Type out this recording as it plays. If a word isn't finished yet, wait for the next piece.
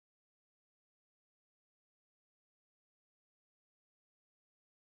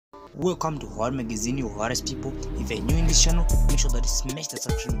Welcome to Horror Magazine, your horror people. If you're new in this channel, make sure that you smash the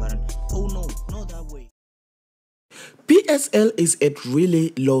subscribe button. Oh no, not that way. PSL is at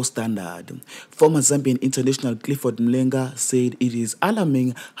really low standard. Former Zambian international Clifford Mlenga said it is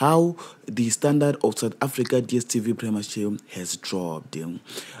alarming how the standard of South Africa DStv Premiership has dropped.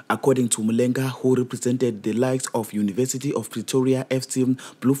 According to Mlenga, who represented the likes of University of Pretoria FC,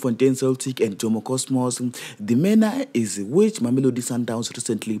 Bloemfontein Celtic and Jomo Cosmos, the manner is which Mamelodi Sundowns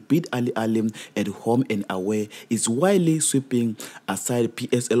recently beat Ali at home and away is widely sweeping aside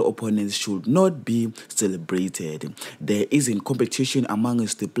PSL opponents should not be celebrated. There isn't competition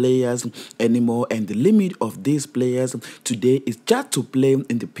amongst the players anymore, and the limit of these players today is just to play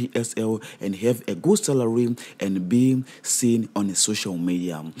in the PSL and have a good salary and be seen on social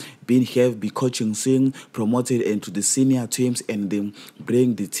media. Being have the coaching scene promoted into the senior teams and then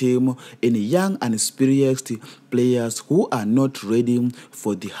bring the team in young and experienced players who are not ready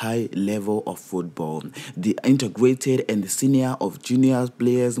for the high level of football. The integrated and the senior of junior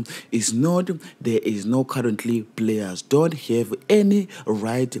players is not, there is no currently players don't have any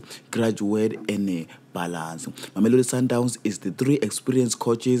right graduate any balance. Mamelodi Sundowns is the three experienced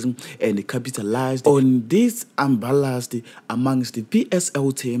coaches and capitalized on this unbalanced amongst the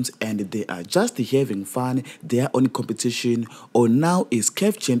PSL teams, and they are just having fun. Their own competition or now is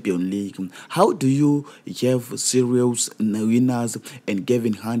CAF Champions League. How do you have serious winners and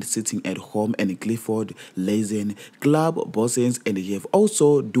Gavin Hunt sitting at home and Clifford Lazen club bosses, and you have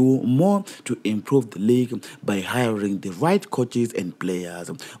also do more to improve the league by hiring the right coaches and players?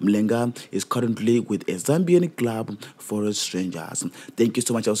 Mlenga is currently with a Zambian club, Forest Rangers. Thank you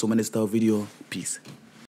so much. Also, my next video. Peace.